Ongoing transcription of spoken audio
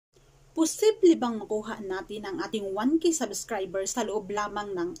Posible bang makuha natin ang ating 1K subscribers sa loob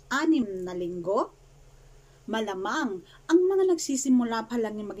lamang ng 6 na linggo? Malamang, ang mga nagsisimula pa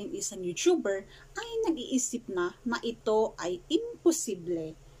lang ng maging isang YouTuber ay nag-iisip na ito ay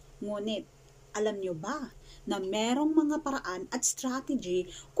imposible. Ngunit, alam nyo ba na merong mga paraan at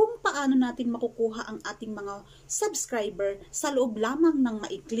strategy kung paano natin makukuha ang ating mga subscriber sa loob lamang ng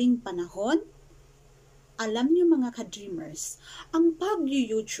maikling panahon? Alam nyo mga kadreamers, ang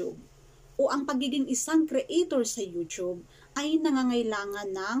pag-YouTube o ang pagiging isang creator sa YouTube ay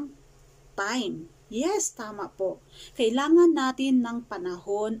nangangailangan ng time. Yes, tama po. Kailangan natin ng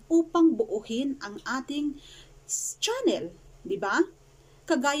panahon upang buuhin ang ating channel, di ba?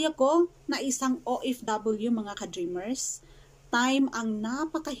 Kagaya ko na isang OFW mga kadreamers, time ang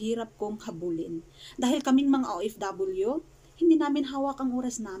napakahirap kong habulin. Dahil kaming mga OFW, hindi namin hawak ang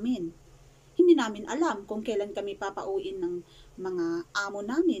oras namin. Hindi namin alam kung kailan kami papauwiin ng mga amo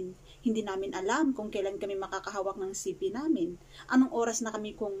namin. Hindi namin alam kung kailan kami makakahawak ng CP namin. Anong oras na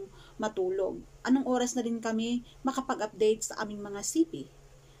kami kung matulog. Anong oras na rin kami makapag-update sa aming mga CP.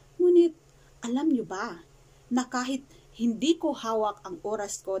 Ngunit, alam nyo ba na kahit hindi ko hawak ang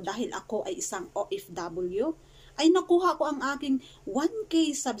oras ko dahil ako ay isang OFW, ay nakuha ko ang aking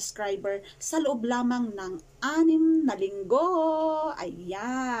 1K subscriber sa loob lamang ng 6 na linggo.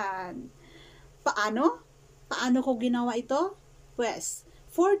 Ayan. Paano? Paano ko ginawa ito? Pues,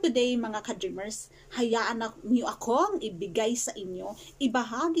 for today mga kadreamers, hayaan niyo akong ibigay sa inyo,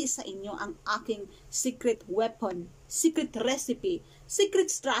 ibahagi sa inyo ang aking secret weapon, secret recipe,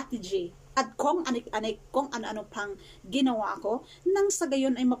 secret strategy, at kung ano-ano pang ginawa ko, nang sa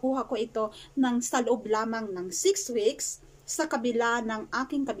gayon ay makuha ko ito ng sa loob lamang ng 6 weeks sa kabila ng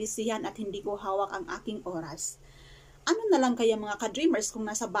aking kabisihan at hindi ko hawak ang aking oras. Ano na lang kaya mga kadreamers kung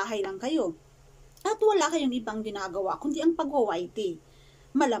nasa bahay lang kayo? At wala kayong ibang ginagawa kundi ang pag-YT.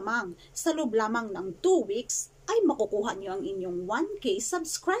 Malamang, sa loob lamang ng 2 weeks, ay makukuha niyo ang inyong 1K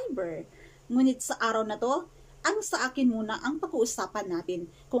subscriber. Ngunit sa araw na to, ang sa akin muna ang pag-uusapan natin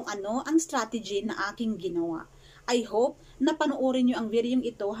kung ano ang strategy na aking ginawa. I hope na panoorin niyo ang video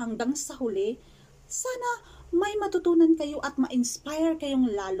ito hanggang sa huli. Sana may matutunan kayo at ma-inspire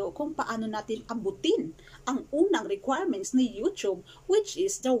kayong lalo kung paano natin abutin ang unang requirements ni YouTube, which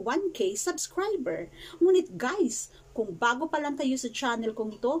is the 1K subscriber. Ngunit guys, kung bago pa lang kayo sa channel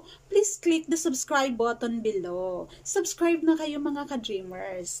kong to, please click the subscribe button below. Subscribe na kayo mga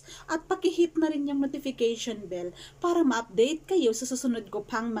kadreamers. At pakihit na rin yung notification bell para ma-update kayo sa susunod ko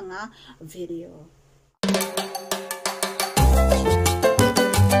pang mga video.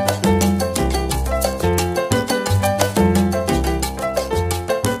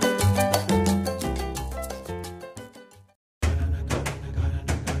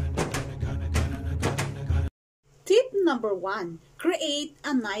 Number 1, create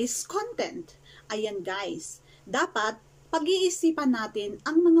a nice content. Ayan guys, dapat pag-iisipan natin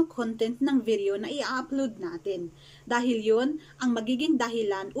ang mga content ng video na i-upload natin. Dahil yun ang magiging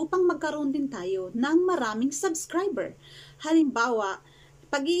dahilan upang magkaroon din tayo ng maraming subscriber. Halimbawa,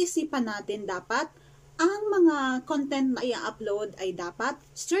 pag-iisipan natin dapat ang mga content na i-upload ay dapat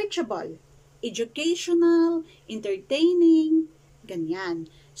searchable, educational, entertaining, ganyan.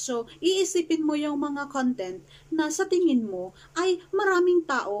 So, iisipin mo yung mga content na sa tingin mo ay maraming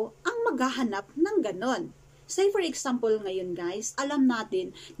tao ang maghahanap ng ganon. Say for example ngayon guys, alam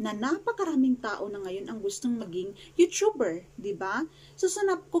natin na napakaraming tao na ngayon ang gustong maging YouTuber, di ba? So,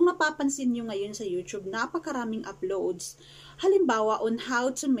 kung napapansin nyo ngayon sa YouTube, napakaraming uploads. Halimbawa on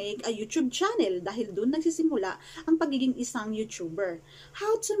how to make a YouTube channel dahil doon nagsisimula ang pagiging isang YouTuber.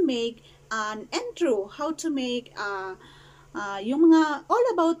 How to make an intro, how to make yung mga all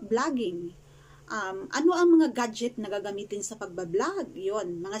about vlogging. Ano ang mga gadget na gagamitin sa pagbablog?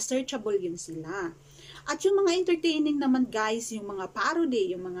 Yun, mga searchable yun sila. At yung mga entertaining naman guys, yung mga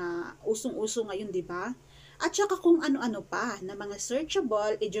parody, yung mga usong-uso ngayon, di ba? At saka kung ano-ano pa na mga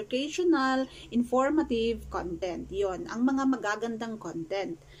searchable, educational, informative content. Yun, ang mga magagandang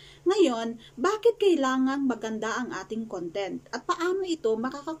content. Ngayon, bakit kailangang maganda ang ating content? At paano ito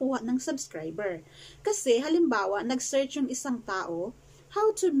makakakuha ng subscriber? Kasi halimbawa, nag-search yung isang tao,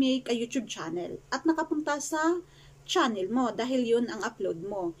 how to make a YouTube channel. At nakapunta sa channel mo dahil yun ang upload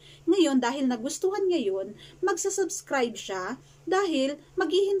mo. Ngayon, dahil nagustuhan niya yun, magsasubscribe siya dahil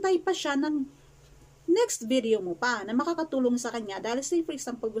maghihintay pa siya ng next video mo pa na makakatulong sa kanya dahil say for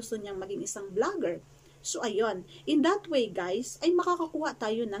example gusto niyang maging isang vlogger. So, ayun. In that way, guys, ay makakakuha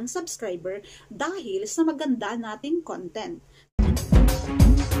tayo ng subscriber dahil sa maganda nating content.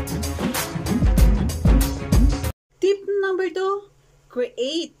 Tip number 2,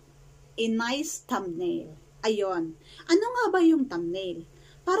 create a nice thumbnail. Ayun. Ano nga ba yung thumbnail?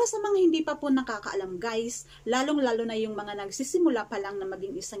 Para sa mga hindi pa po nakakaalam guys, lalong-lalo na yung mga nagsisimula pa lang na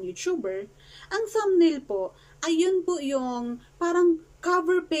maging isang YouTuber, ang thumbnail po ay yun po yung parang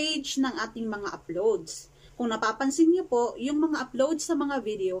cover page ng ating mga uploads. Kung napapansin niyo po, yung mga uploads sa mga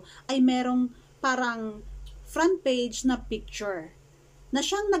video ay merong parang front page na picture na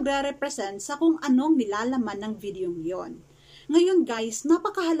siyang nagre-represent sa kung anong nilalaman ng video yon. Ngayon guys,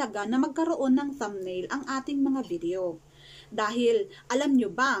 napakahalaga na magkaroon ng thumbnail ang ating mga video. Dahil, alam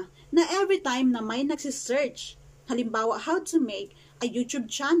nyo ba, na every time na may nagsisearch, halimbawa how to make a YouTube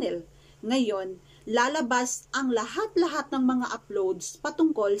channel, ngayon, lalabas ang lahat-lahat ng mga uploads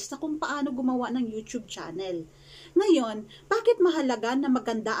patungkol sa kung paano gumawa ng YouTube channel. Ngayon, bakit mahalaga na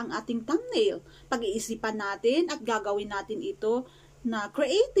maganda ang ating thumbnail? Pag-iisipan natin at gagawin natin ito na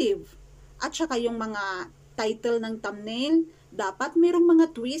creative. At saka yung mga title ng thumbnail, dapat mayroong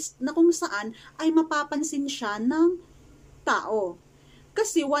mga twist na kung saan ay mapapansin siya ng tao.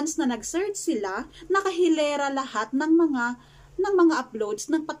 Kasi once na nag-search sila, nakahilera lahat ng mga uploads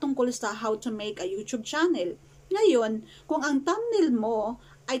ng patungkol sa how to make a YouTube channel. Ngayon, kung ang thumbnail mo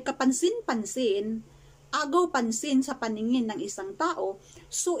ay kapansin-pansin, agaw-pansin sa paningin ng isang tao,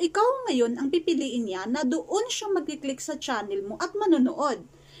 so ikaw ngayon ang pipiliin niya na doon siya mag-click sa channel mo at manonood.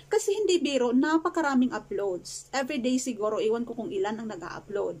 Kasi hindi biro, napakaraming uploads. Everyday siguro, iwan ko kung ilan ang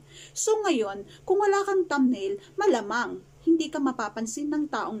nag-upload. So ngayon, kung wala kang thumbnail, malamang hindi ka mapapansin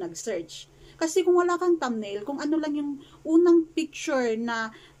ng taong nag-search. Kasi kung wala kang thumbnail, kung ano lang yung unang picture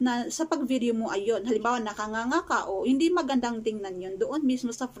na sa pag-video mo ayon, halimbawa nakanganga ka o hindi magandang tingnan yun doon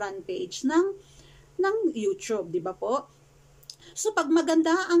mismo sa front page ng YouTube, di ba po? So pag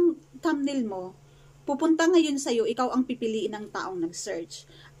maganda ang thumbnail mo, pupunta ngayon sa'yo, ikaw ang pipiliin ng taong nag-search.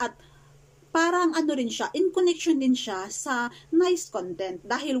 At parang ano rin siya, in connection din siya sa nice content.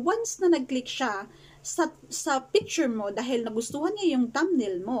 Dahil once na nag-click siya sa picture mo, dahil nagustuhan niya yung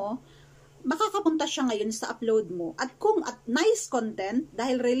thumbnail mo, makakapunta siya ngayon sa upload mo. At kung at nice content,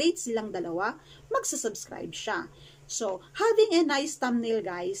 dahil relate silang dalawa, magsasubscribe siya. So, having a nice thumbnail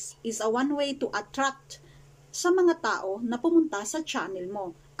guys, is a one way to attract sa mga tao na pumunta sa channel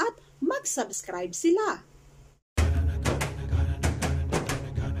mo. At mag-subscribe sila.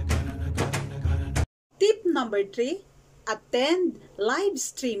 Tip number 3, attend live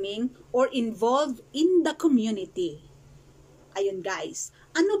streaming or involve in the community. Ayun guys,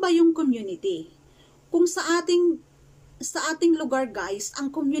 ano ba yung community? Kung sa ating lugar guys, ang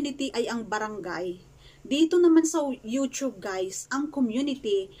community ay ang barangay. Dito naman sa YouTube guys, ang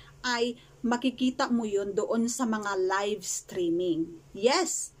community ay makikita mo yun doon sa mga live streaming.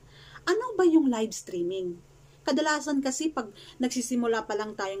 Yes! Ano ba yung live streaming? Kadalasan kasi pag nagsisimula pa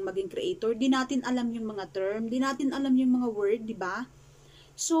lang tayong maging creator, di natin alam yung mga term, di natin alam yung mga word, di ba?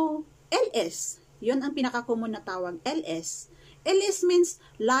 So, LS, yun ang pinaka-common na tawag, LS. LS means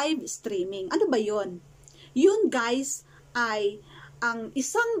live streaming. Ano ba yun? Yun guys, ay ang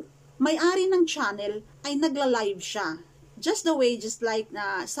isang may-ari ng channel ay nagla-live siya. Just the way, just like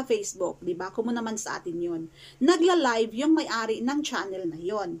sa Facebook, di ba? Common naman sa atin yun. Nagla-live yung may-ari ng channel na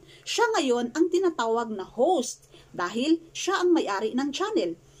yon. Siya ngayon ang tinatawag na host dahil siya ang may-ari ng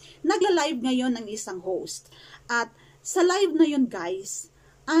channel. Nagla-live ngayon ang isang host. At sa live na yun guys,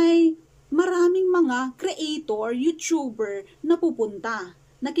 ay maraming mga creator, YouTuber na pupunta.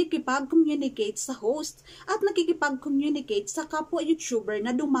 Nakikipag-communicate sa host at nakikipag-communicate sa kapwa YouTuber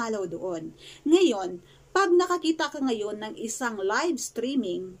na dumalaw doon. Ngayon, pag nakakita ka ngayon ng isang live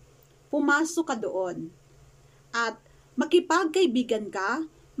streaming, pumasok ka doon at makipagkaibigan ka,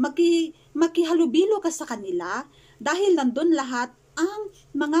 makihalubilo ka sa kanila dahil nandun lahat ang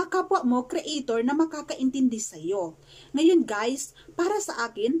mga kapwa mo creator na makakaintindi sa iyo. Ngayon guys, para sa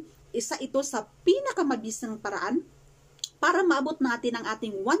akin, isa ito sa pinakamabisang paraan para maabot natin ang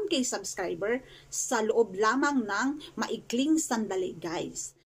ating 1K subscriber sa loob lamang ng maikling sandali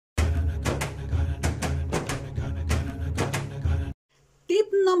guys. Tip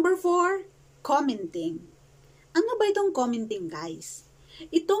number 4, commenting. Ano ba itong commenting guys?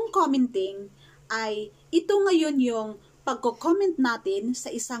 Itong commenting ay ito ngayon yung pagko-comment natin sa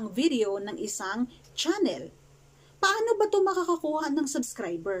isang video ng isang channel. Paano ba ito makakakuha ng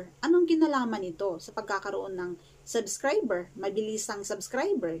subscriber? Anong kinalaman nito sa pagkakaroon ng subscriber? Mabilisang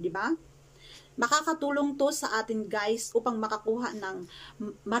subscriber, di ba? Makakatulong to sa atin guys upang makakuha ng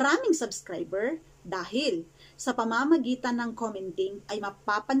maraming subscriber dahil sa pamamagitan ng commenting ay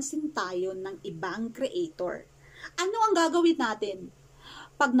mapapansin tayo ng ibang creator. Ano ang gagawin natin?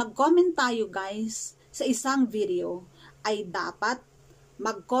 Pag nag-comment tayo guys sa isang video, ay dapat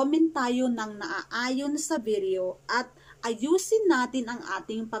mag-comment tayo ng naaayon sa video at ayusin natin ang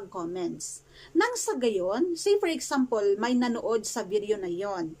ating pag-comments. Nang sa gayon, say for example, may nanood sa video na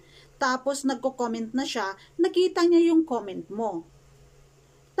yon. Tapos nagko-comment na siya, nakita niya yung comment mo.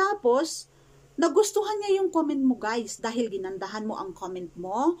 Tapos, nagustuhan niya yung comment mo guys dahil ginandahan mo ang comment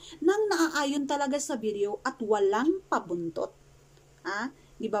mo nang naaayon talaga sa video at walang pabuntot.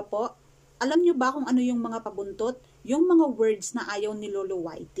 Di ba po? Alam niyo ba kung ano yung mga pabuntot? Yung mga words na ayaw ni Lolo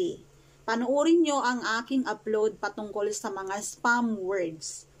Whitey. Panoorin niyo ang aking upload patungkol sa mga spam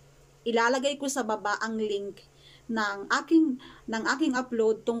words. Ilalagay ko sa baba ang link ng aking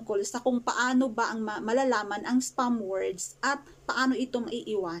upload tungkol sa kung paano ba ang malalaman ang spam words at paano ito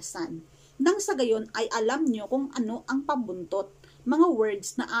maiiwasan. Nang sa gayon ay alam nyo kung ano ang pabuntot, mga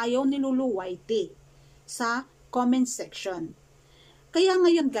words na ayaw ni Lolo Whitey sa comment section. Kaya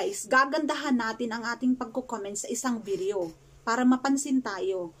ngayon guys, gagandahan natin ang ating pagko-comment sa isang video para mapansin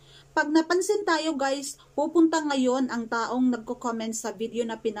tayo. Pag napansin tayo guys, pupunta ngayon ang taong nagko-comment sa video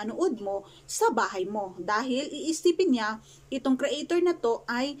na pinanood mo sa bahay mo. Dahil iisipin niya, itong creator na to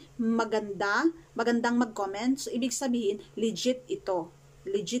ay magandang mag-comment. So, ibig sabihin, legit ito.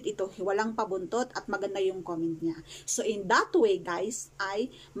 Legit ito, walang pabuntot at maganda yung comment niya. So, in that way guys, ay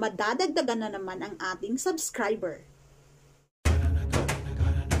madadagdagan na naman ang ating subscriber.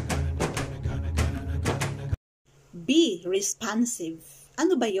 Be responsive.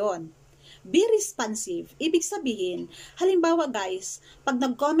 Ano ba yon? Be responsive. Ibig sabihin, halimbawa guys, pag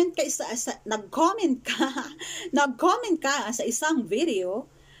nag-comment ka sa isang video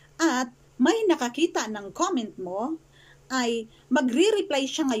at may nakakita ng comment mo, ay magre-reply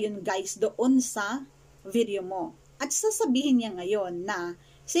siya ngayon guys doon sa video mo. At sasabihin niya ngayon na,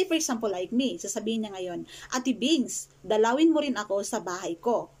 say for example like me, sasabihin niya ngayon, Ate Bhing'z, dalawin mo rin ako sa bahay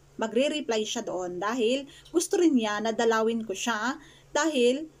ko. Magre-reply siya doon dahil gusto rin niya na dalawin ko siya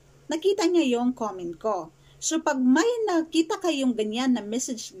dahil nakita niya yung comment ko. So, pag may nakita kayong ganyan na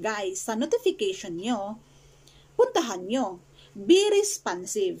message guys sa notification nyo, puntahan nyo. Be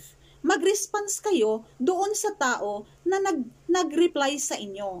responsive. Mag-response kayo doon sa tao na nag-reply sa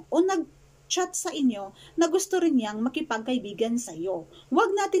inyo o nag-chat sa inyo na gusto rin niyang makipagkaibigan sa iyo. Huwag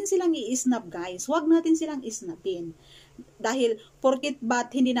natin silang i-snap guys. Huwag natin silang isnapin. Dahil porkit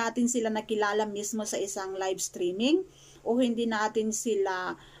ba't hindi natin sila nakilala mismo sa isang live streaming o hindi natin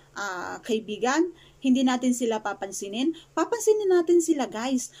sila kaibigan, hindi natin sila papansinin natin sila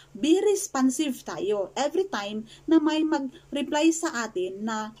guys. Be responsive tayo every time na may mag-reply sa atin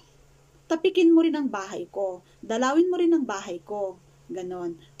na tapikin mo rin ang bahay ko, dalawin mo rin ang bahay ko,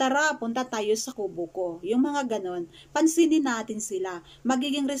 ganon. Tara, punta tayo sa kubo ko. Yung mga ganon, pansinin natin sila.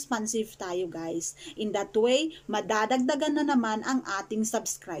 Magiging responsive tayo guys. In that way, madadagdagan na naman ang ating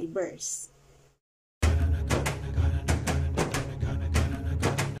subscribers.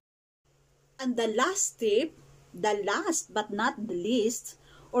 And the last tip, the last but not the least,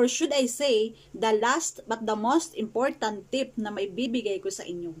 or should I say, the last but the most important tip na may bibigay ko sa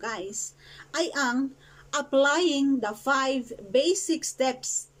inyo guys, ay ang applying the 5 basic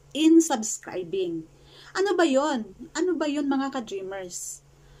steps in subscribing. Ano ba yon? Ano ba yon mga ka-dreamers?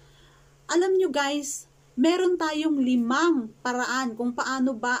 Alam nyo guys, meron tayong 5 paraan kung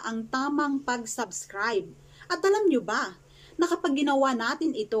paano ba ang tamang pag-subscribe. At alam nyo ba, na kapag ginawa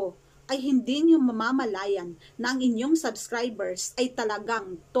natin ito, ay hindi nyo mamamalayan na ang inyong subscribers ay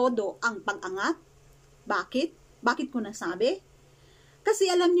talagang todo ang pag-angat? Bakit? Bakit ko nasabi?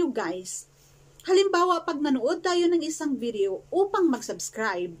 Kasi alam nyo guys, halimbawa pag nanood tayo ng isang video upang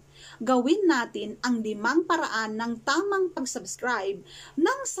mag-subscribe, gawin natin ang 5 paraan ng tamang pag-subscribe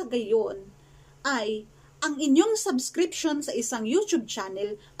nang sa gayon ay ang inyong subscription sa isang YouTube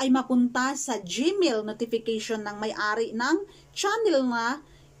channel ay mapunta sa Gmail notification ng may-ari ng channel na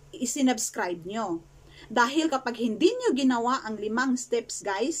isinubscribe nyo. Dahil kapag hindi nyo ginawa ang 5 steps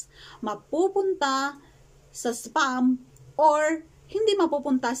guys, mapupunta sa spam or hindi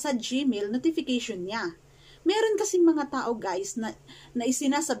mapupunta sa Gmail notification niya. Meron kasing mga tao guys na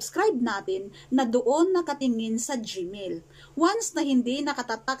isinasubscribe natin na doon nakatingin sa Gmail. Once na hindi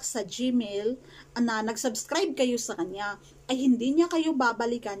nakatatak sa Gmail na nag-subscribe kayo sa kanya, ay hindi niya kayo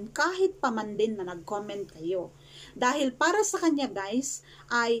babalikan kahit paman din na nag-comment kayo. Dahil para sa kanya guys,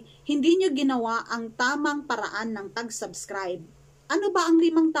 ay hindi nyo ginawa ang tamang paraan ng pag-subscribe. Ano ba ang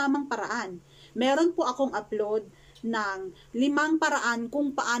 5 tamang paraan? Meron po akong upload ng 5 paraan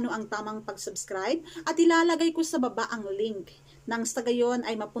kung paano ang tamang pag-subscribe at ilalagay ko sa baba ang link. Nang sa gayon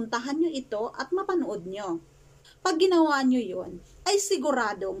ay mapuntahan nyo ito at mapanood nyo. Pag ginawa nyo yun, ay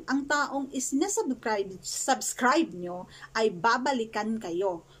siguradong ang taong subscribe nyo ay babalikan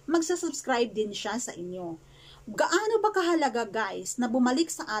kayo. Magsasubscribe din siya sa inyo. Gaano ba kahalaga guys na bumalik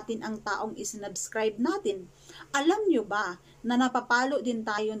sa atin ang taong isinubscribe natin? Alam nyo ba na napapalo din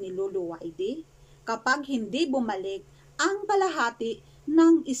tayo ni Lulu YD? Kapag hindi bumalik ang kalahati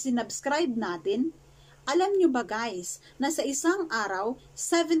ng isinubscribe natin? Alam nyo ba guys na sa isang araw,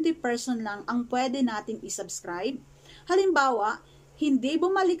 70% lang ang pwede nating isubscribe? Halimbawa, hindi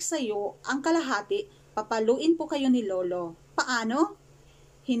bumalik sa iyo ang kalahati, papaluin po kayo ni Lolo. Paano?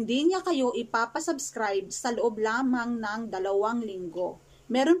 Hindi niya kayo ipapasubscribe sa loob lamang ng 2 linggo.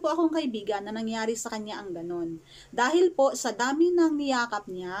 Meron po akong kaibigan na nangyari sa kanya ang ganon. Dahil po sa dami ng niyakap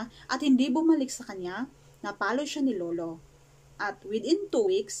niya at hindi bumalik sa kanya, napalo siya ni Lolo. At within 2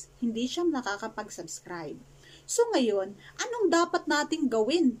 weeks, hindi siya nakakapag-subscribe. So ngayon, anong dapat nating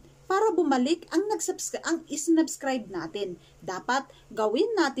gawin para bumalik ang isinubscribe natin? Dapat gawin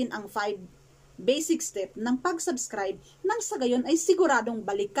natin ang 5 basic step ng pag-subscribe nang sa gayon ay siguradong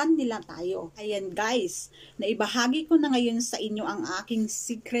balikan nila tayo. Ayan guys, naibahagi ko na ngayon sa inyo ang aking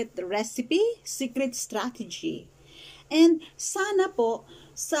secret recipe, secret strategy. And sana po,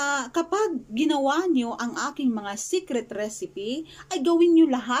 kapag ginawa nyo ang aking mga secret recipe, ay gawin nyo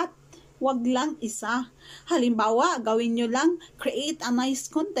lahat. Wag lang isa. Halimbawa, gawin nyo lang, create a nice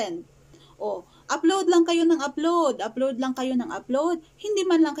content. O, upload lang kayo ng upload lang kayo ng upload, hindi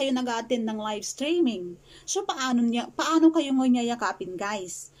man lang kayo nag-attend ng live streaming. So, paano kayo ngayakapin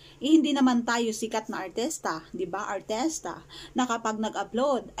guys? Hindi naman tayo sikat na artista, di ba? Artista, na kapag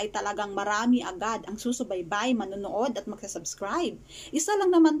nag-upload ay talagang marami agad ang susubaybay, manonood at magsasubscribe. Isa lang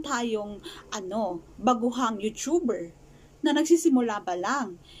naman tayong, baguhang YouTuber na nagsisimula pa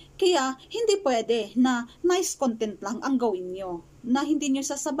lang. Kaya, hindi pwede na nice content lang ang gawin nyo, na hindi nyo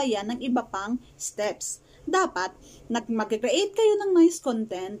sasabayan ng iba pang steps. Dapat, mag-create kayo ng nice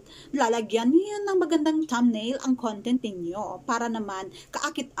content, lalagyan nyo yan ng magandang thumbnail ang content ninyo para naman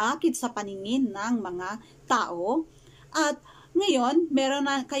kaakit-akit sa paningin ng mga tao. At ngayon, meron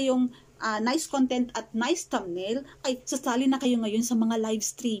na kayong nice content at nice thumbnail, ay sasali na kayo ngayon sa mga live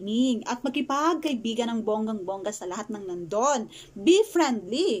streaming at makipagkaibigan ng bonggang-bongga sa lahat ng nandun. Be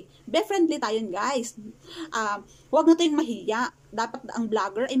friendly. Be friendly tayo guys. Huwag na tayong mahiya. Dapat ang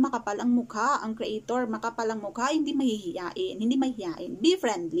vlogger ay makapal ang mukha, ang creator makapal ang mukha, hindi mahihiyain. Be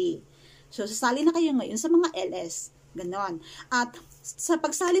friendly. So, sasali na kayo ngayon sa mga LS. Ganon. At sa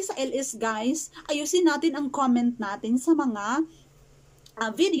pagsali sa LS guys, ayusin natin ang comment natin sa mga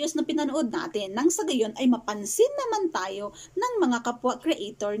videos na pinanood natin. Nang sa gayon ay mapansin naman tayo ng mga kapwa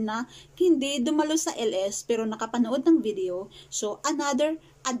creator na hindi dumalo sa LS pero nakapanood ng video. So, another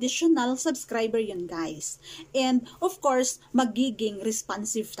additional subscriber yun guys. And of course, magiging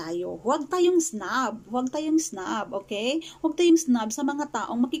responsive tayo. Huwag tayong snob, okay? Huwag tayong snob sa mga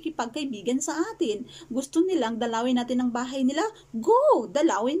taong makikipagkaibigan sa atin. Gusto nilang dalawin natin ang bahay nila? Go!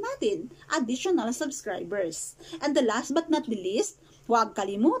 Dalawin natin. Additional subscribers. And the last but not the least, huwag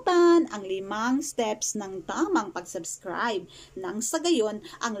kalimutan ang 5 steps ng tamang pag-subscribe. Nang sa gayon,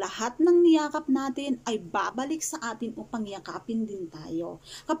 ang lahat ng niyakap natin ay babalik sa atin upang yakapin din tayo.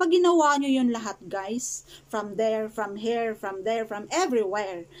 Kapag ginawa nyo yun lahat guys, from there, from here, from there, from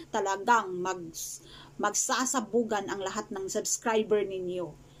everywhere, talagang magsasabugan ang lahat ng subscriber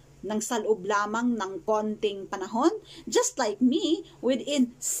ninyo. Nang sa loob lamang ng konting panahon, just like me,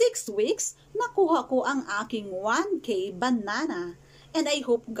 within 6 weeks, nakuha ko ang aking 1K banana. And I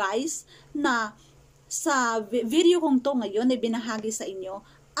hope guys na sa video kong to ngayon na binahagi sa inyo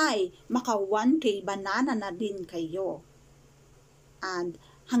ay maka 1K banana na din kayo. And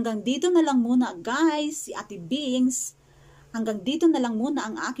hanggang dito na lang muna guys, si Ate Bhing'z. Hanggang dito na lang muna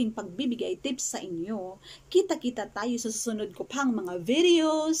ang aking pagbibigay tips sa inyo. Kita-kita tayo sa susunod ko pang mga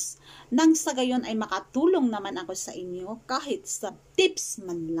videos. Nang sa gayon ay makatulong naman ako sa inyo kahit sa tips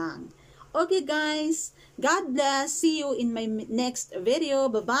man lang. Okay guys, God bless. See you in my next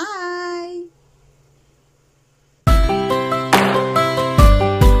video. Bye-bye!